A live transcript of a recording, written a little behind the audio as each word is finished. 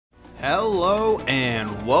Hello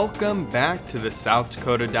and welcome back to the South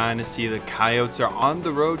Dakota Dynasty. The Coyotes are on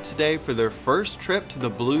the road today for their first trip to the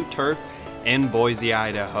blue turf in Boise,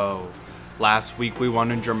 Idaho. Last week we won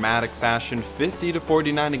in dramatic fashion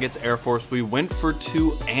 50-49 against Air Force. We went for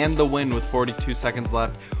two and the win with 42 seconds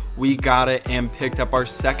left. We got it and picked up our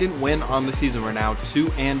second win on the season. We're now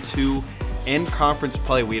 2-2 in conference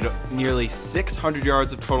play. We had nearly 600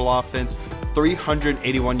 yards of total offense,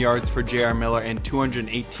 381 yards for J.R. Miller, and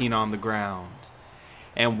 218 on the ground.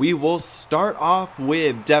 And we will start off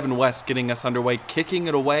with Devin West getting us underway, kicking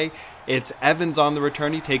it away. It's Evans on the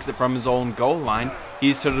return. He takes it from his own goal line.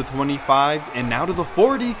 He's to the 25 and now to the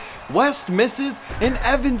 40. West misses and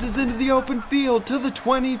Evans is into the open field to the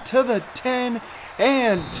 20, to the 10,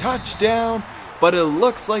 and touchdown. But it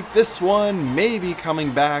looks like this one may be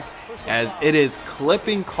coming back, as it is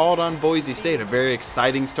clipping called on Boise State. A very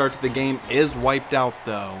exciting start to the game is wiped out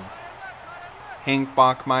though. Hank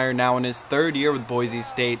Bachmeier, now in his third year with Boise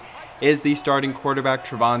State, is the starting quarterback.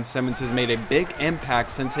 Trevon Simmons has made a big impact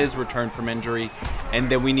since his return from injury. And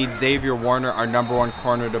then we need Xavier Warner, our #1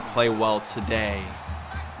 corner, to play well today.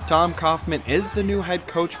 Tom Kaufman is the new head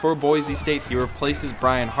coach for Boise State. He replaces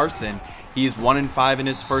Brian Harsin. He's 1-5 in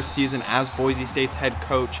his first season as Boise State's head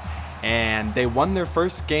coach. And they won their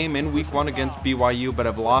first game in week 1 against BYU, but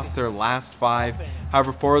have lost their last 5.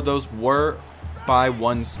 However, 4 of those were by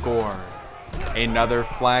 1 score. Another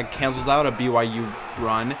flag cancels out a BYU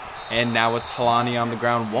run, and now it's Halani on the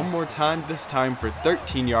ground one more time, this time for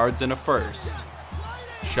 13 yards and a first.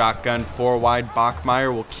 Shotgun 4 wide,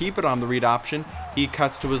 Bachmeier will keep it on the read option. He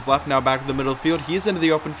cuts to his left, now back to the middle of the field. He's into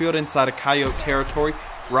the open field inside of Coyote territory.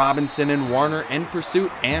 Robinson and Warner in pursuit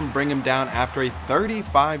and bring him down after a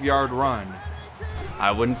 35-yard run.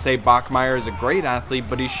 I wouldn't say Bachmeier is a great athlete,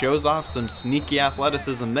 but he shows off some sneaky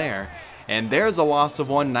athleticism there. And there's a loss of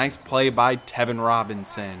 1. Nice play by Tevin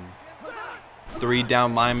Robinson. 3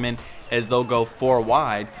 down linemen as they'll go 4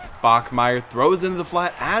 wide. Bachmeier throws into the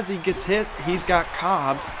flat as he gets hit. He's got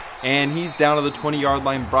Cobbs, and he's down to the 20-yard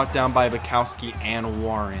line, brought down by Bukowski and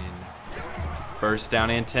Warren. First down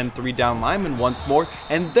and 10, 3 down linemen once more,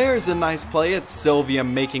 and there's a nice play. It's Sylvia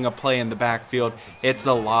making a play in the backfield. It's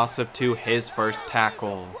a loss of 2, his first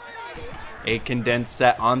tackle. A condensed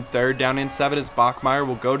set on 3rd down and 7 as Bachmeier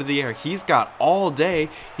will go to the air. He's got all day.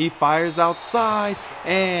 He fires outside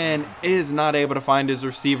and is not able to find his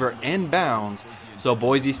receiver in bounds, so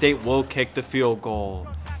Boise State will kick the field goal.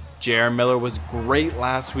 J.R. Miller was great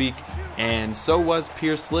last week, and so was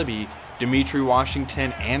Pierce Libby. Dimitri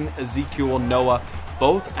Washington and Ezekiel Noah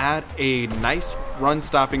both add a nice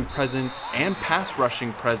run-stopping presence and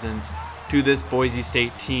pass-rushing presence to this Boise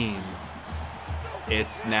State team.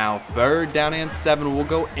 It's now 3rd down and 7. We'll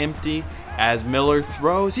go empty as Miller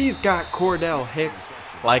throws. He's got Cordell Hicks.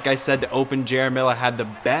 Like I said to open, J.R. Miller had the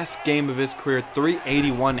best game of his career,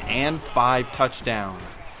 381 and 5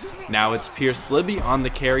 touchdowns. Now it's Pierce Libby on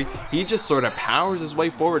the carry. He just sort of powers his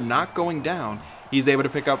way forward, not going down. He's able to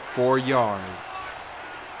pick up 4 yards.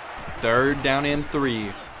 3rd down and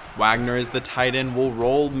 3. Wagner is the tight end, will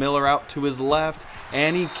roll Miller out to his left,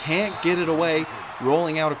 and he can't get it away,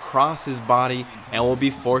 rolling out across his body, and will be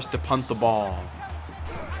forced to punt the ball.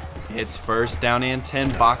 It's 1st down and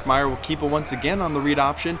 10. Bachmeier will keep it once again on the read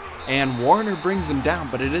option, and Warner brings him down,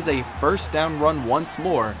 but it is a 1st down run once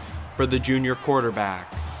more for the junior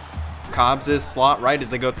quarterback. Cobbs is slot right as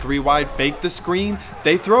they go 3 wide, fake the screen,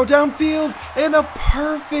 they throw downfield, and a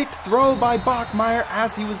perfect throw by Bachmeier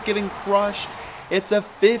as he was getting crushed. It's a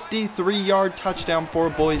 53-yard touchdown for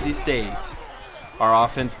Boise State. Our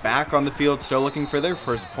offense back on the field, still looking for their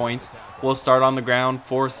first points. We'll start on the ground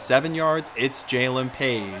for 7 yards. It's Jalen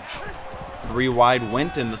Page. 3 wide,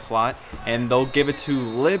 went in the slot, and they'll give it to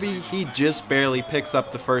Libby. He just barely picks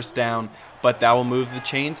up the 1st down, but that will move the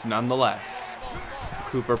chains nonetheless.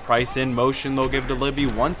 Cooper Price in motion, they'll give to Libby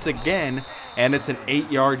once again, and it's an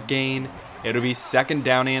 8-yard gain. It'll be 2nd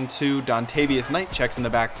down and 2. Dontavius Knight checks in the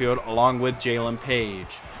backfield along with Jalen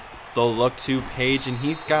Page. They'll look to Page, and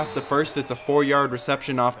he's got the first. It's a 4-yard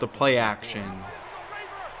reception off the play action.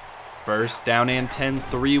 1st down and 10,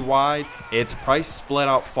 3 wide. It's Price split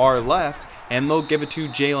out far left, and they'll give it to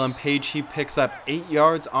Jalen Page. He picks up 8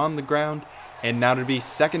 yards on the ground, and now it'll be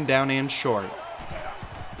 2nd down and short.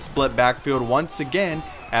 Split backfield once again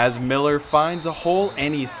as Miller finds a hole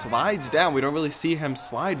and he slides down. We don't really see him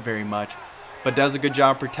slide very much, but does a good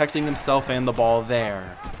job protecting himself and the ball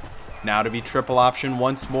there. Now to be triple option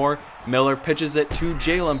once more. Miller pitches it to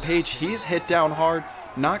Jalen Page. He's hit down hard,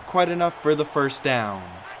 not quite enough for the 1st down.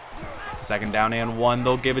 2nd down and 1,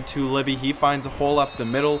 they'll give it to Libby. He finds a hole up the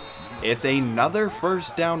middle. It's another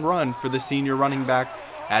 1st down run for the senior running back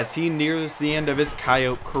as he nears the end of his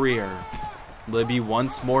Coyote career. Libby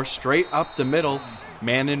once more straight up the middle.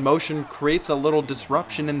 Man in motion creates a little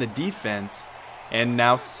disruption in the defense. And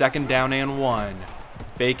now 2nd down and 1.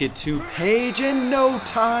 Fake it to Page and no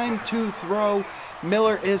time to throw.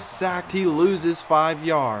 Miller is sacked. He loses 5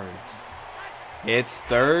 yards. It's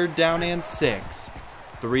 3rd down and 6.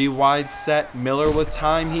 3 wide set. Miller with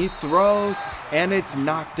time. He throws and it's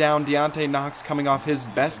knocked down. Deontay Knox coming off his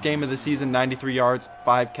best game of the season. 93 yards,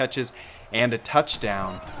 5 catches, and a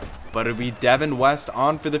touchdown. But it'll be Devin West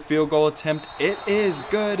on for the field goal attempt. It is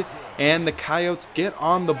good, and the Coyotes get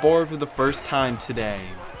on the board for the first time today.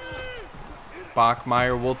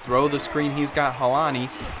 Bachmeier will throw the screen. He's got Halani.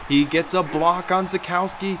 He gets a block on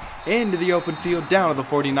Zakowski into the open field down to the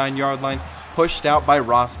 49-yard line, pushed out by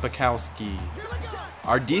Ross Bukowski.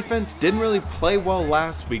 Our defense didn't really play well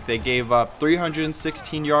last week. They gave up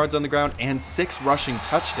 316 yards on the ground and 6 rushing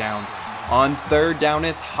touchdowns. On 3rd down,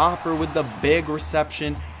 it's Hopper with the big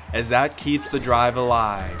reception, as that keeps the drive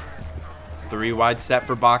alive. 3 wide set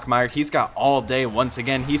for Bachmeier. He's got all day once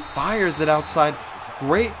again. He fires it outside.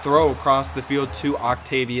 Great throw across the field to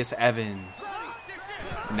Octavius Evans.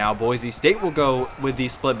 Now Boise State will go with the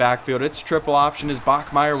split backfield. It's triple option as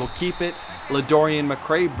Bachmeier will keep it. LaDorian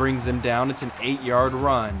McCray brings him down. It's an 8-yard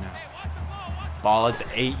run. Ball at the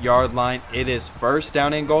 8-yard line. It is 1st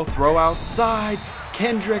down and goal. Throw outside.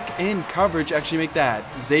 Kendrick in coverage. Actually make that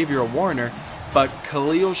Xavier Warner. But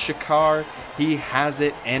Khalil Shakar, he has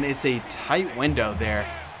it, and it's a tight window there.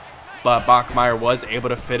 But Bachmeier was able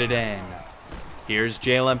to fit it in. Here's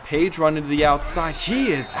Jalen Page running to the outside.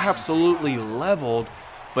 He is absolutely leveled,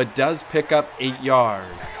 but does pick up 8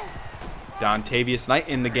 yards. Dontavius Knight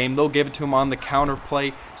in the game. They'll give it to him on the counter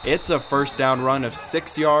play. It's a 1st down run of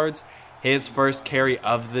 6 yards, his first carry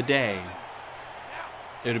of the day.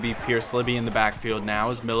 It'll be Pierce Libby in the backfield now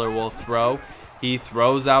as Miller will throw. He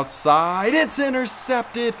throws outside. It's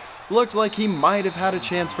intercepted. Looked like he might have had a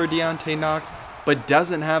chance for Deontay Knox, but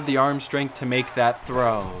doesn't have the arm strength to make that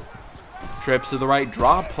throw. Trips to the right,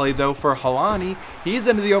 draw play though for Halani. He's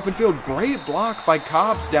into the open field. Great block by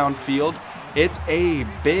Cobbs downfield. It's a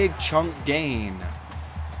big chunk gain.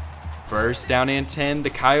 1st down and 10. The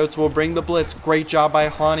Coyotes will bring the blitz. Great job by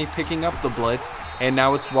Halani picking up the blitz. And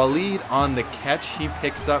now it's Waleed on the catch. He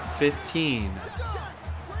picks up 15.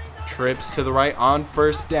 Trips to the right on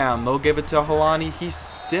 1st down. They'll give it to Halani. He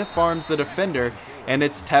stiff arms the defender, and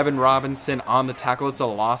it's Tevin Robinson on the tackle. It's a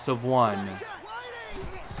loss of 1.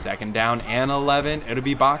 2nd down and 11. It'll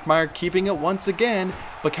be Bachmeier keeping it once again.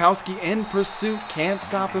 Bukowski in pursuit. Can't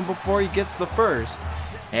stop him before he gets the 1st.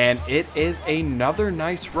 And it is another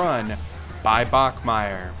nice run by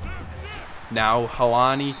Bachmeier. Now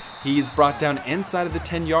Halani, he's brought down inside of the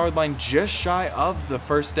 10-yard line, just shy of the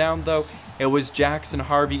 1st down though. It was Jackson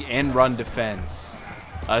Harvey in run defense.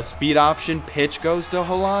 A speed option pitch goes to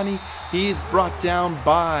Halani. He's brought down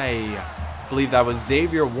by, I believe that was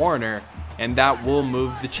Xavier Warner, and that will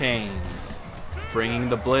move the chains. Bringing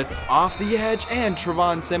the blitz off the edge, and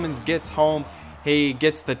Trevon Simmons gets home. He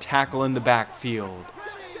gets the tackle in the backfield.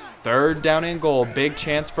 3rd down and goal. Big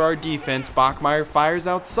chance for our defense. Bachmeier fires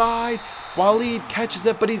outside. Waleed catches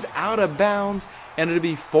it, but he's out of bounds, and it'll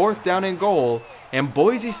be 4th down and goal. And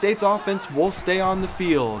Boise State's offense will stay on the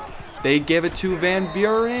field. They give it to Van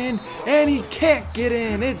Buren, and he can't get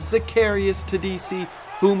in. It's Zacharias Tedesi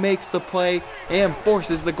who makes the play and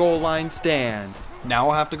forces the goal line stand. Now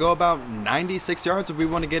we'll have to go about 96 yards if we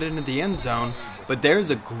want to get into the end zone. But there's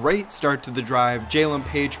a great start to the drive. Jalen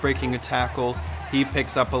Page breaking a tackle. He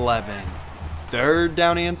picks up 11. 3rd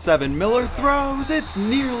down and 7. Miller throws. It's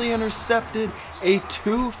nearly intercepted. A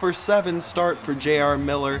 2-for-7 start for J.R.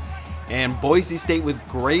 Miller. And Boise State with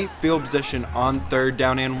great field position on 3rd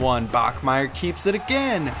down and 1. Bachmeier keeps it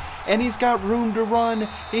again. And he's got room to run.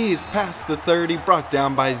 He's past the 30, brought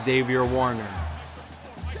down by Xavier Warner.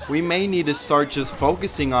 We may need to start just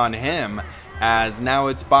focusing on him, as now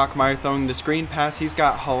it's Bachmeier throwing the screen pass. He's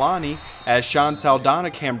got Halani, as Sean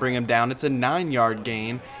Saldana can't bring him down. It's a 9-yard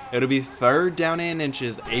gain. It'll be 3rd down and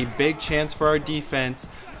inches. A big chance for our defense.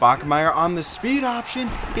 Bachmeier on the speed option.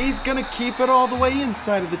 He's going to keep it all the way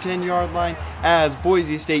inside of the 10-yard line as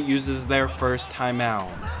Boise State uses their first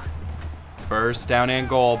timeout. 1st down and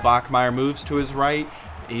goal. Bachmeier moves to his right.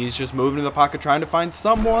 He's just moving in the pocket trying to find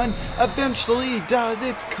someone. Eventually he does.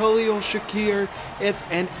 It's Khalil Shakir. It's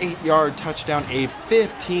an 8-yard touchdown, a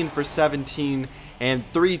 15-for-17, and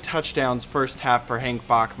 3 touchdowns first half for Hank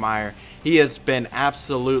Bachmeier. He has been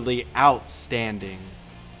absolutely outstanding.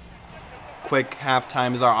 Quick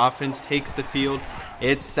halftime as our offense takes the field.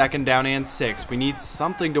 It's 2nd down and 6. We need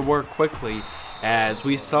something to work quickly as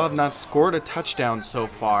we still have not scored a touchdown so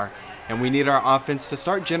far. and we need our offense to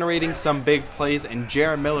start generating some big plays and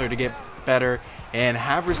J.R. Miller to get better and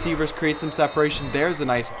have receivers create some separation. There's a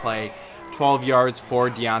nice play. 12 yards for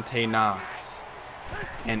Deontay Knox.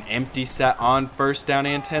 An empty set on first down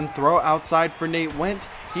and 10. Throw outside for Nate Went.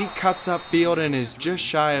 He cuts up field and is just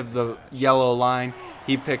shy of the yellow line.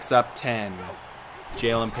 He picks up 10.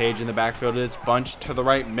 Jalen Page in the backfield. It's bunched to the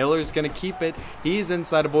right. Miller's going to keep it. He's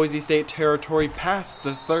inside of Boise State territory past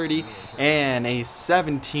the 30 and a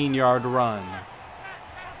 17-yard run.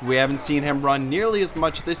 We haven't seen him run nearly as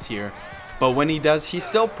much this year, but when he does, he's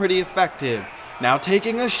still pretty effective. Now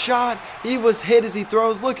taking a shot. He was hit as he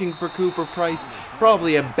throws, looking for Cooper Price.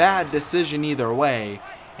 Probably a bad decision either way.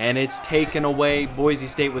 And it's taken away. Boise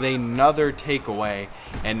State with another takeaway.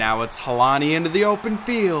 And now it's Halani into the open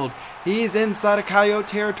field. He's inside of Coyote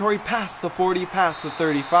territory past the 40, past the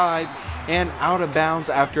 35, and out of bounds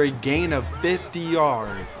after a gain of 50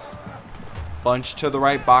 yards. Bunch to the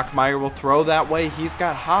right. Bachmeier will throw that way. He's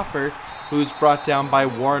got Hopper, who's brought down by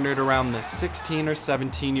Warner at around the 16 or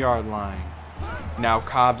 17-yard line. Now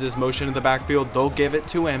Cobbs is motion in the backfield. They'll give it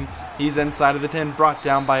to him. He's inside of the 10, brought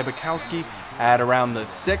down by Bukowski at around the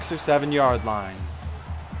 6 or 7-yard line.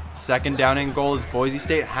 Second down and goal as Boise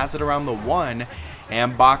State has it around the 1,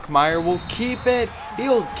 and Bachmeier will keep it.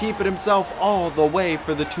 He'll keep it himself all the way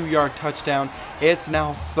for the 2-yard touchdown. It's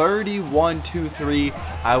now 31-3.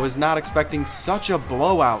 I was not expecting such a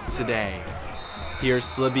blowout today. Here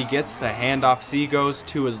Slibby gets the handoff. He goes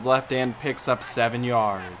to his left and picks up 7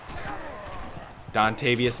 yards.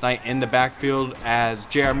 Dontavius Knight in the backfield as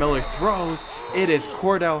J.R. Miller throws. It is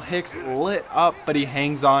Cordell Hicks lit up, but he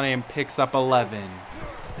hangs on and picks up 11.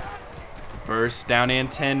 First down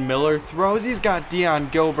and 10. Miller throws. He's got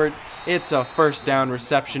Deion Gilbert. It's a first down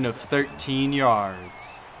reception of 13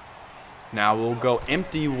 yards. Now we'll go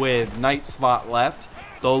empty with Knight slot left.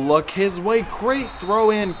 They'll look his way. Great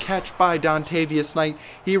throw and catch by Dontavius Knight.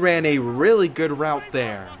 He ran a really good route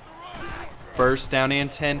there. First down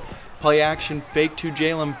and 10. Play action fake to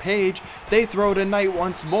Jalen Page. They throw to Knight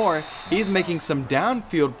once more. He's making some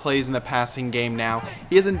downfield plays in the passing game now.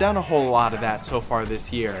 He hasn't done a whole lot of that so far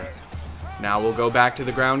this year. Now we'll go back to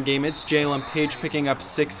the ground game. It's Jalen Page picking up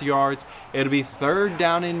 6 yards. It'll be third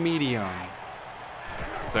down and medium.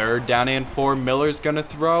 Third down and 4. Miller's going to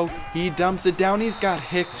throw. He dumps it down. He's got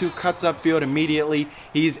Hicks who cuts upfield immediately.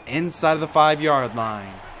 He's inside of the 5-yard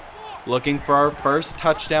line. Looking for our first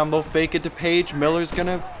touchdown. They'll fake it to Page. Miller's going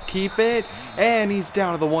to keep it. And he's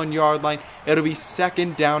down to the 1-yard line. It'll be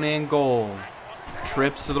second down and goal.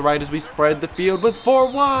 Trips to the right as we spread the field with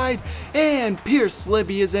 4 wide. And Pierce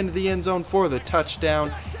Libby is into the end zone for the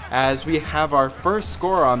touchdown. As we have our first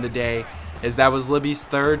score on the day, as that was Libby's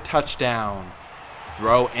 3rd touchdown.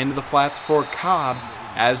 Throw into the flats for Cobbs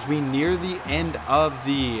as we near the end of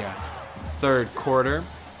the 3rd quarter.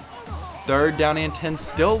 Third down and 10,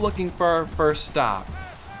 still looking for our first stop.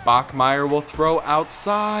 Bachmeier will throw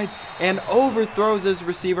outside and overthrows his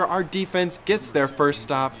receiver. Our defense gets their first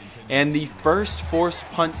stop and the first forced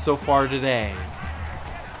punt so far today.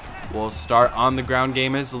 We'll start on the ground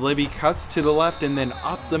game as Libby cuts to the left and then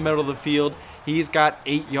up the middle of the field. He's got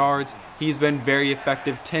 8 yards. He's been very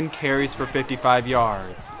effective, 10 carries for 55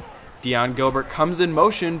 yards. Deion Gilbert comes in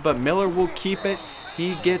motion, but Miller will keep it.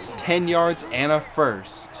 He gets 10 yards and a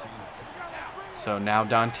first. So now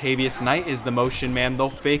Dontavius Knight is the motion man. They'll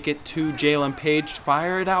fake it to Jalen Page,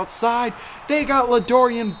 fire it outside. They got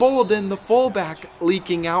LaDorian Bolden, the fullback,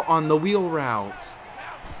 leaking out on the wheel route.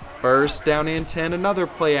 First down and 10, another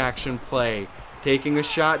play action play. Taking a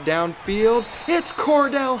shot downfield, it's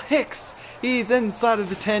Cordell Hicks. He's inside of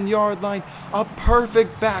the 10-yard line. A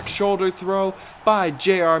perfect back shoulder throw by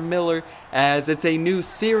J.R. Miller as it's a new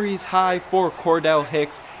series high for Cordell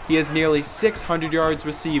Hicks. He has nearly 600 yards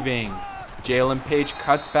receiving. Jalen Page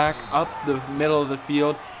cuts back up the middle of the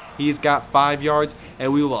field. He's got 5 yards,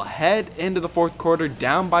 and we will head into the 4th quarter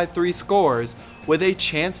down by 3 scores with a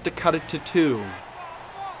chance to cut it to 2.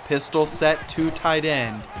 Pistol set to tight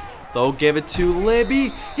end. They'll give it to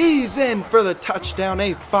Libby. He's in for the touchdown,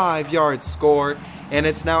 a 5-yard score, and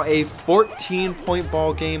it's now a 14-point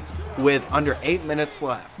ball game with under 8 minutes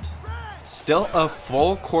left. Still a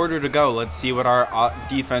full quarter to go. Let's see what our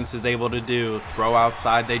defense is able to do. Throw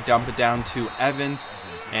outside, they dump it down to Evans,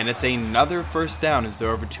 and it's another first down as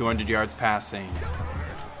they're over 200 yards passing.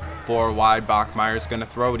 4 wide, Bachmeier's going to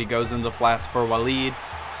throw it. He goes into the flats for Waleed.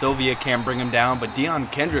 Sylvia can't bring him down, but Deion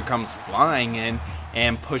Kendrick comes flying in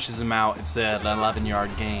and pushes him out. It's an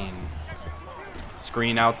 11-yard gain.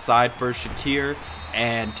 Screen outside for Shakir,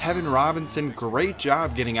 and Tevin Robinson, great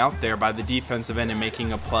job getting out there by the defensive end and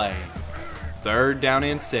making a play. 3rd down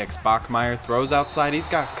and 6. Bachmeier throws outside. He's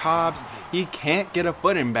got Cobbs. He can't get a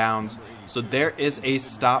foot in bounds, so there is a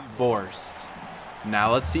stop forced.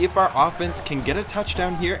 Now let's see if our offense can get a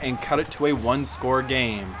touchdown here and cut it to a 1-score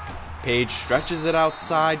game. Page stretches it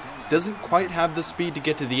outside. Doesn't quite have the speed to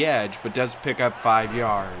get to the edge, but does pick up 5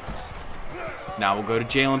 yards. Now we'll go to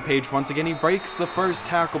Jalen Page once again. He breaks the first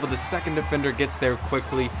tackle, but the second defender gets there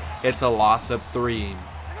quickly. It's a loss of 3.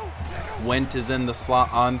 Went is in the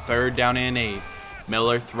slot on 3rd down and 8.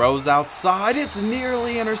 Miller throws outside. It's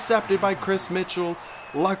nearly intercepted by Chris Mitchell.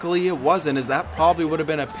 Luckily it wasn't, as that probably would have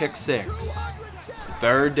been a pick 6.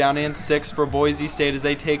 3rd down and 6 for Boise State as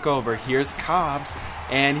they take over. Here's Cobbs,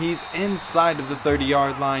 and he's inside of the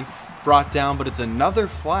 30-yard line. Brought down, but it's another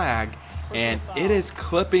flag, and it is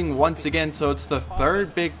clipping once again, so it's the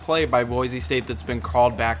 3rd big play by Boise State that's been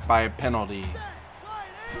called back by a penalty.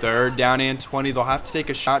 3rd down and 20. They'll have to take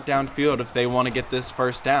a shot downfield if they want to get this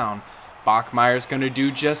first down. Bachmeier's going to do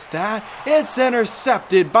just that. It's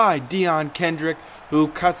intercepted by Deion Kendrick, who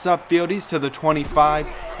cuts upfield. He's to the 25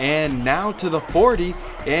 and now to the 40,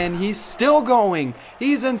 and he's still going.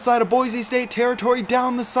 He's inside of Boise State territory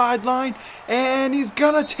down the sideline, and he's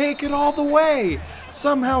gonna take it all the way.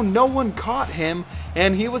 Somehow no one caught him,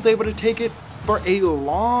 and he was able to take it for a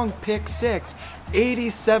long pick 6.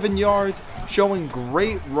 87 yards, showing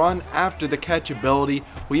great run after the catch ability.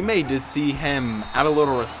 We may just see him at a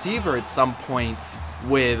little receiver at some point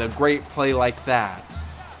with a great play like that.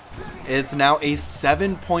 It's now a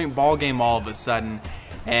 7-point ball game all of a sudden,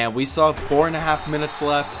 and we still have 4.5 minutes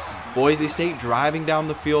left. Boise State driving down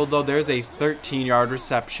the field, though. There's a 13-yard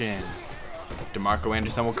reception. DeMarco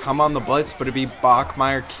Anderson will come on the blitz, but it'll be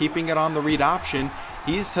Bachmeier keeping it on the read option.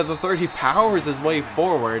 He's to the 30, powers his way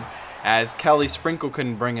forward as Kelly Sprinkle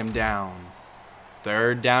couldn't bring him down.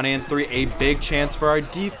 3rd down and 3, a big chance for our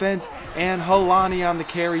defense, and Halani on the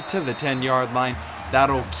carry to the 10-yard line.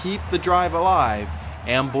 That'll keep the drive alive,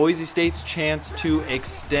 and Boise State's chance to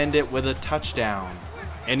extend it with a touchdown.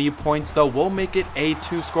 Any points, though, will make it a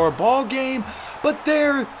 2-score ball game, but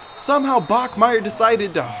there somehow Bachmeier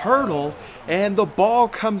decided to hurdle, and the ball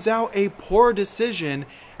comes out. A poor decision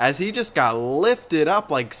as he just got lifted up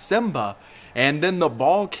like Simba, and then the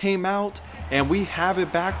ball came out, and we have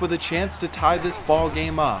it back with a chance to tie this ball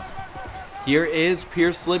game up. Here is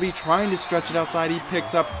Pierce Libby trying to stretch it outside. He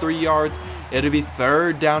picks up 3 yards. It'll be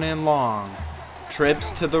 3rd down and long.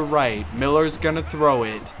 Trips to the right. Miller's gonna throw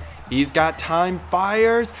it. He's got time,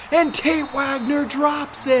 fires, and Tate Wagner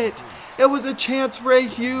drops it. It was a chance for a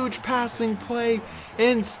huge passing play.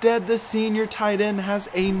 Instead, the senior tight end has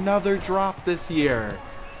another drop this year.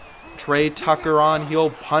 Trey Tucker on, he'll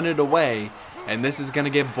punt it away, and this is gonna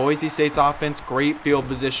give Boise State's offense great field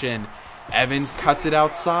position. Evans cuts it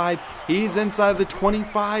outside. He's inside the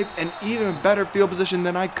 25, and even better field position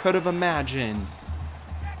than I could have imagined.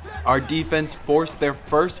 Our defense forced their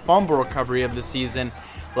first fumble recovery of the season.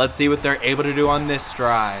 Let's see what they're able to do on this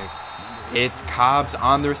drive. It's Cobbs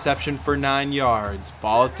on the reception for 9 yards.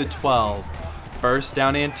 Ball at the 12. 1st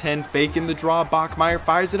down and 10, faking the draw. Bachmeier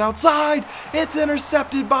fires it outside. It's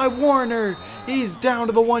intercepted by Warner. He's down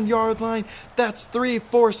to the 1-yard line. That's 3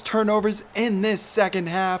 forced turnovers in this second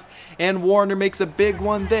half, and Warner makes a big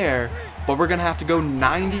one there. But we're going to have to go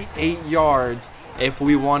 98 yards if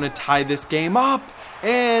we want to tie this game up,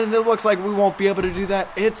 and it looks like we won't be able to do that.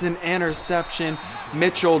 It's an interception.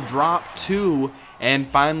 Mitchell dropped 2 and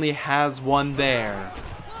finally has one there.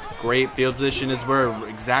 Great field position is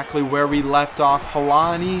exactly where we left off.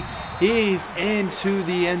 Halani, he's into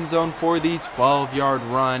the end zone for the 12-yard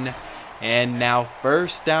run. And now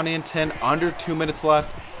 1st down and 10, under 2 minutes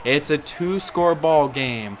left. It's a 2-score ball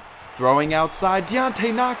game. Throwing outside,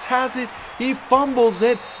 Deontay Knox has it. He fumbles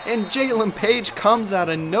it, and Jalen Page comes out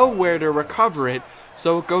of nowhere to recover it.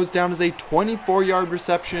 So it goes down as a 24-yard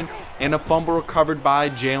reception and a fumble recovered by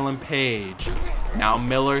Jalen Page. Now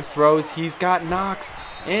Miller throws. He's got Knox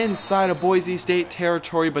inside of Boise State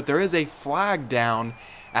territory, but there is a flag down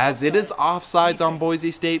as it is offsides on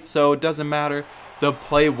Boise State, so it doesn't matter. The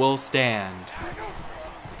play will stand.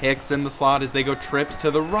 Hicks in the slot as they go trips to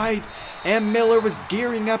the right, and Miller was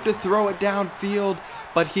gearing up to throw it downfield,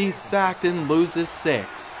 but he's sacked and loses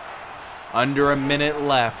 6. Under a minute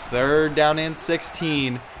left. 3rd down and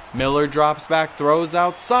 16. Miller drops back, throws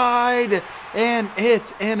outside, and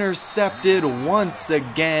it's intercepted once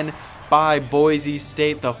again by Boise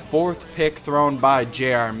State. The 4th pick thrown by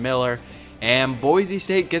J.R. Miller. And Boise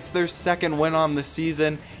State gets their 2nd win on the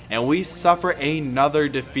season, and we suffer another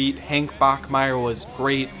defeat. Hank Bachmeier was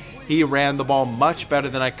great. He ran the ball much better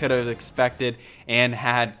than I could have expected and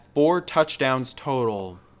had 4 touchdowns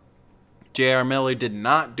total. J.R. Miller did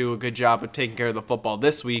not do a good job of taking care of the football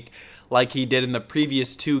this week like he did in the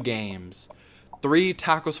previous 2 games. 3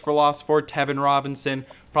 tackles for loss for Tevin Robinson,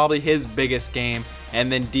 probably his biggest game,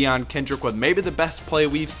 and then Deion Kendrick with maybe the best play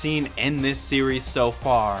we've seen in this series so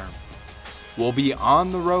far. We'll be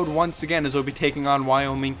on the road once again as we'll be taking on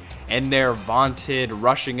Wyoming and their vaunted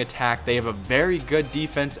rushing attack. They have a very good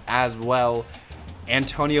defense as well.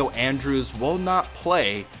 Antonio Andrews will not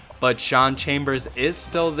play, but Sean Chambers is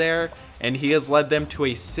still there, and he has led them to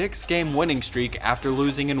a 6-game winning streak after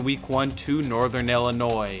losing in week 1 to Northern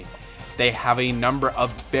Illinois. They have a number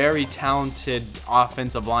of very talented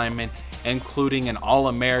offensive linemen, including an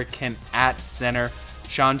All-American at center.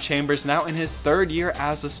 Sean Chambers now in his 3rd year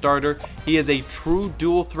as a starter. He is a true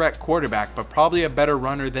dual threat quarterback, but probably a better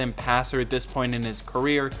runner than passer at this point in his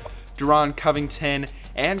career. Deron Covington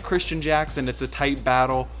and Christian Jackson, it's a tight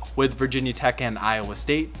battle with Virginia Tech and Iowa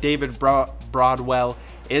State. David Broadwell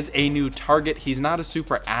is a new target. He's not a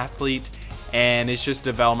super athlete and is just a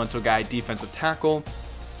developmental guy, defensive tackle.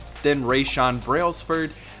 Then Rayshawn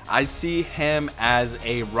Brailsford, I see him as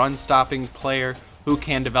a run-stopping player who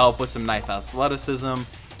can develop with some nice athleticism.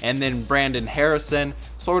 And then Brandon Harrison,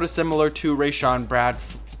 sort of similar to Rayshawn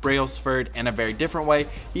Brailsford in a very different way.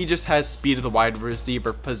 He just has speed of the wide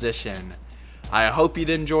receiver position. I hope you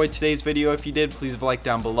did enjoy today's video. If you did, please leave a like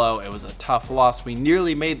down below. It was a tough loss. We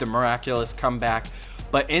nearly made the miraculous comeback,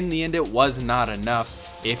 but in the end it was not enough.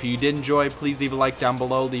 If you did enjoy, please leave a like down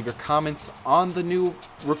below. Leave your comments on the new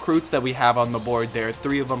recruits that we have on the board. There are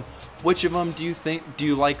 3 of them. Which of them do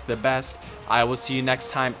you like the best? I will see you next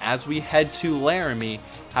time as we head to Laramie.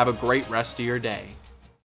 Have a great rest of your day.